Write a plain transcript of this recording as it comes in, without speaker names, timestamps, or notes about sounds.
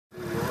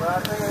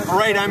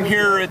Alright, I'm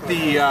here at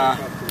the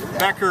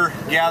Becker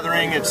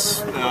gathering. It's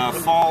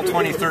fall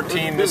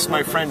 2013. This is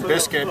my friend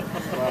Biscuit,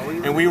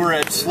 and we were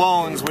at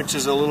Sloan's, which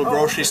is a little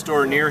grocery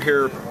store near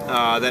here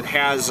that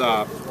has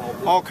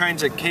all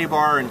kinds of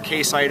K-bar and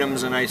case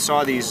items, and I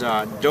saw these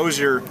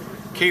Dozier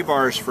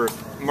K-bars for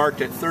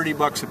marked at 30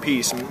 bucks a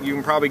piece, and you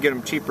can probably get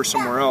them cheaper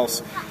somewhere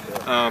else,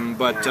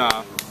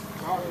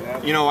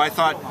 you know, I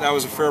thought that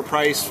was a fair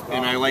price,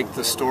 and I liked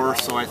the store,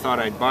 so I thought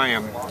I'd buy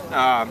them.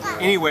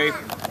 Anyway,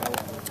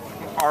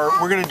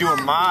 we're going to do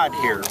a mod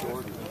here,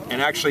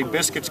 and actually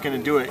Biscuit's going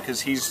to do it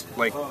because he's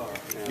like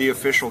the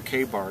official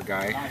K-bar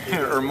guy,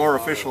 or more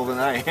official than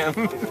I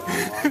am.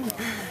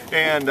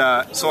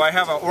 And so I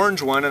have an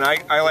orange one, and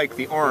I like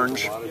the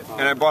orange,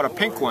 and I bought a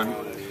pink one,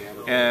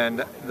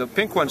 and the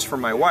pink one's for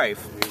my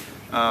wife.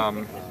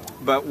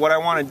 But what I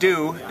want to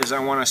do is I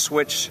want to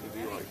switch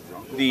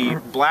the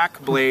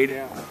black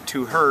blade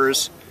to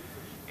hers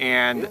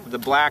and the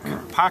black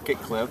pocket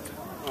clip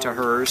to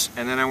hers,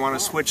 and then I want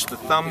to switch the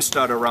thumb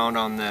stud around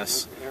on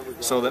this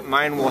so that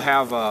mine will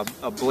have a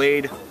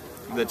blade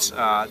that's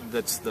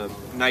the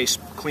nice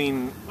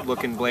clean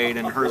looking blade,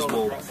 and hers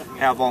will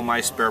have all my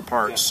spare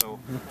parts. So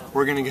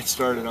we're gonna get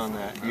started on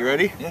that. You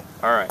ready? Yeah.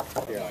 Alright.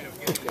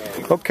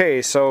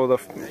 Okay, so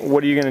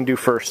what are you gonna do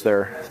first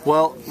there?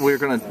 Well, we're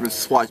gonna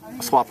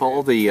swap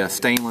all the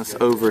stainless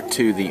over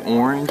to the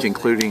orange,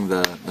 including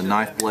the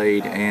knife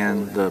blade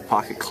and the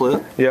pocket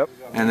clip. Yep.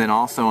 And then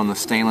also on the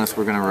stainless,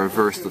 we're going to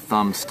reverse the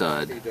thumb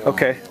stud.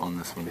 Okay. On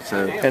this one.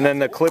 So. And then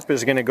the clip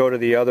is going to go to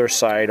the other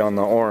side on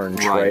the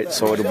orange, right?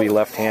 So it'll be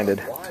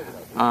left-handed.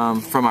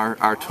 From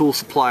our tool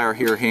supplier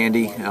here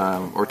handy,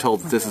 we're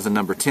told that this is a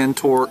number 10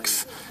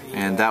 Torx,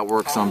 and that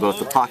works on both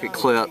the pocket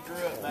clip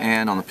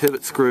and on the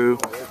pivot screw.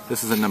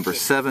 This is a number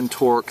 7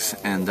 Torx,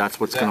 and that's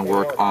what's going to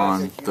work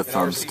on the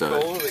thumb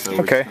stud. So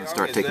we're just going to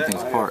start taking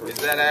things apart. Is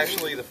that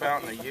actually the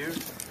fountain of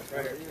youth?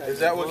 Is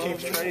that what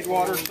keeps trade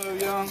water so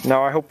young?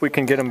 No, I hope we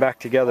can get them back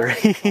together.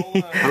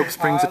 Hope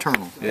springs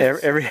eternal.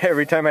 Yes.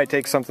 Every time I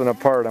take something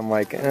apart, I'm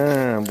like,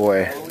 oh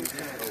boy.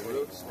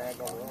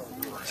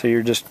 So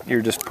you're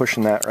just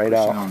pushing that right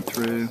out. On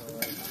through.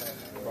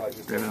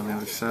 Grab it on the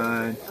other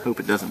side. Hope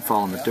it doesn't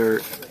fall in the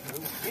dirt.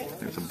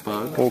 There's a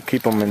bug. We'll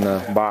keep them in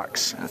the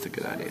box. That's a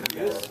good idea.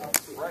 Just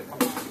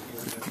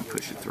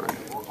push it through.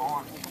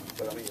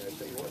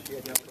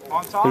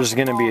 There's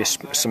going to be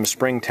some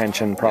spring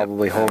tension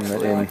probably holding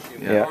it in.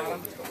 Yeah.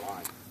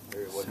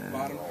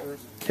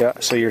 Yeah,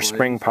 so your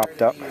spring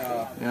popped up.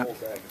 Yep.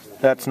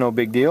 That's no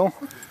big deal.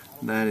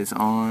 That is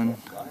on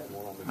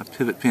a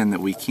pivot pin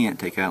that we can't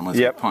take out unless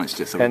we punched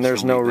it. So and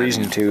there's no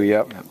reason to,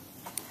 yep.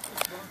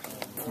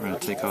 We're going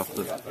to take off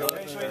the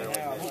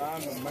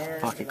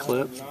pocket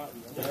clip.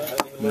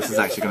 And this is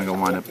actually going to go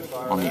wind up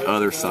on the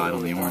other side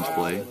on the orange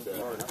blade.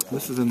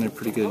 This is in there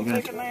pretty good.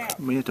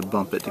 We have to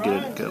bump it to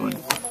get it going.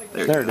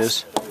 There it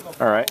is.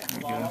 All right. There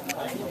you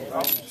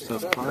go. Just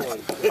those parts.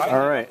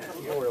 All right.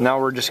 Now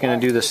we're just going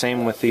to do the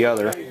same with the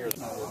other.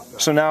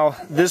 So now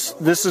this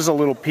is a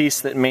little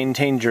piece that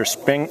maintains your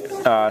spring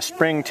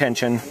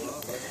tension,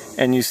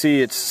 and you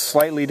see it's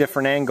slightly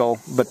different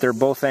angle, but they're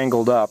both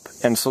angled up.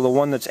 And so the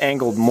one that's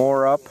angled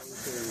more up,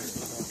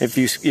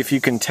 if you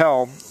can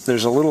tell,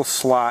 there's a little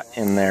slot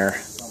in there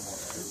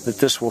that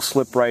this will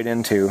slip right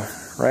into,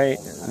 right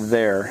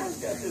there.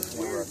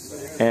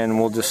 And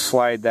we'll just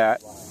slide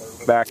that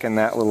back in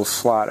that little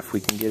slot if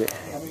we can get it.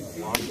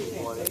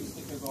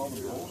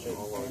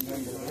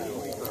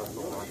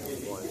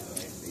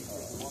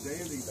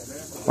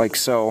 Like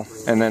so,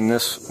 and then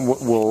this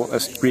will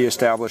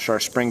re-establish our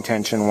spring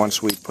tension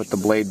once we put the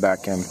blade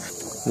back in.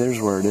 There's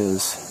where it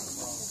is.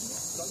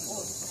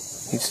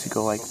 Needs to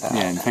go like that.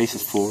 Yeah, and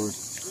faces forward.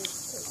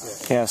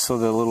 Yeah, so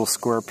the little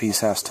square piece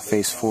has to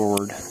face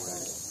forward.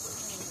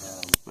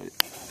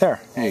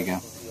 There. There you go.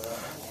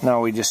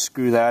 Now we just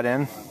screw that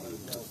in.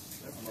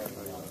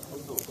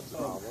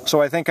 So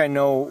I think I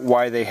know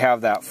why they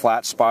have that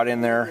flat spot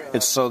in there.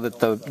 It's so that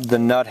the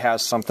nut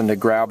has something to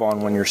grab on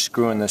when you're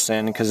screwing this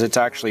in, because it's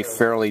actually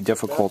fairly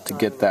difficult to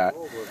get that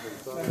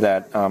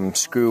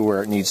screw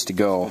where it needs to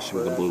go.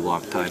 Especially with the blue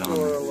Loctite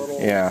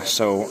on. Yeah,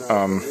 so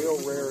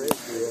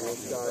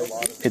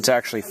it's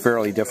actually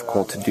fairly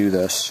difficult to do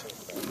this.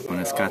 When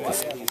it's got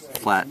this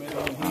flat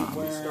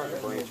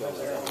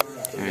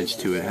edge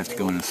to it, it has to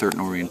go in a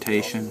certain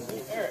orientation.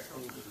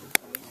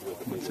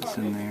 Once it's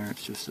in there,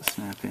 it's just a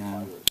snap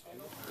in.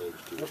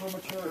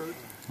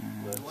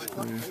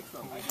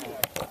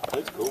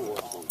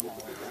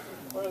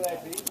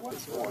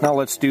 Now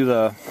let's do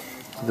the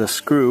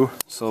screw,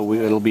 so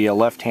it'll be a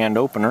left-hand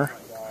opener.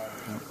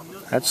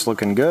 That's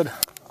looking good.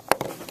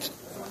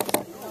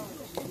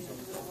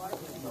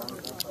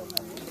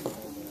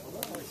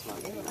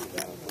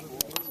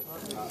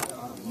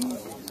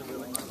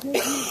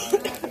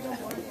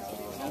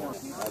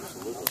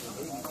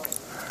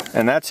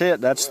 And that's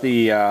it. That's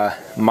the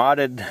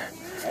modded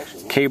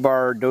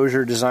K-bar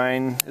Dozier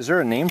design. Is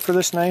there a name for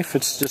this knife?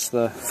 It's just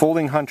the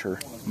Folding Hunter.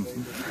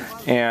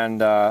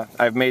 And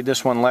I've made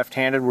this one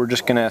left-handed. We're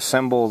just going to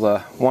assemble the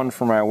one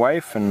for my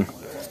wife, and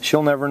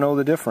she'll never know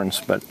the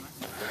difference. But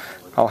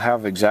I'll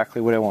have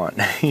exactly what I want.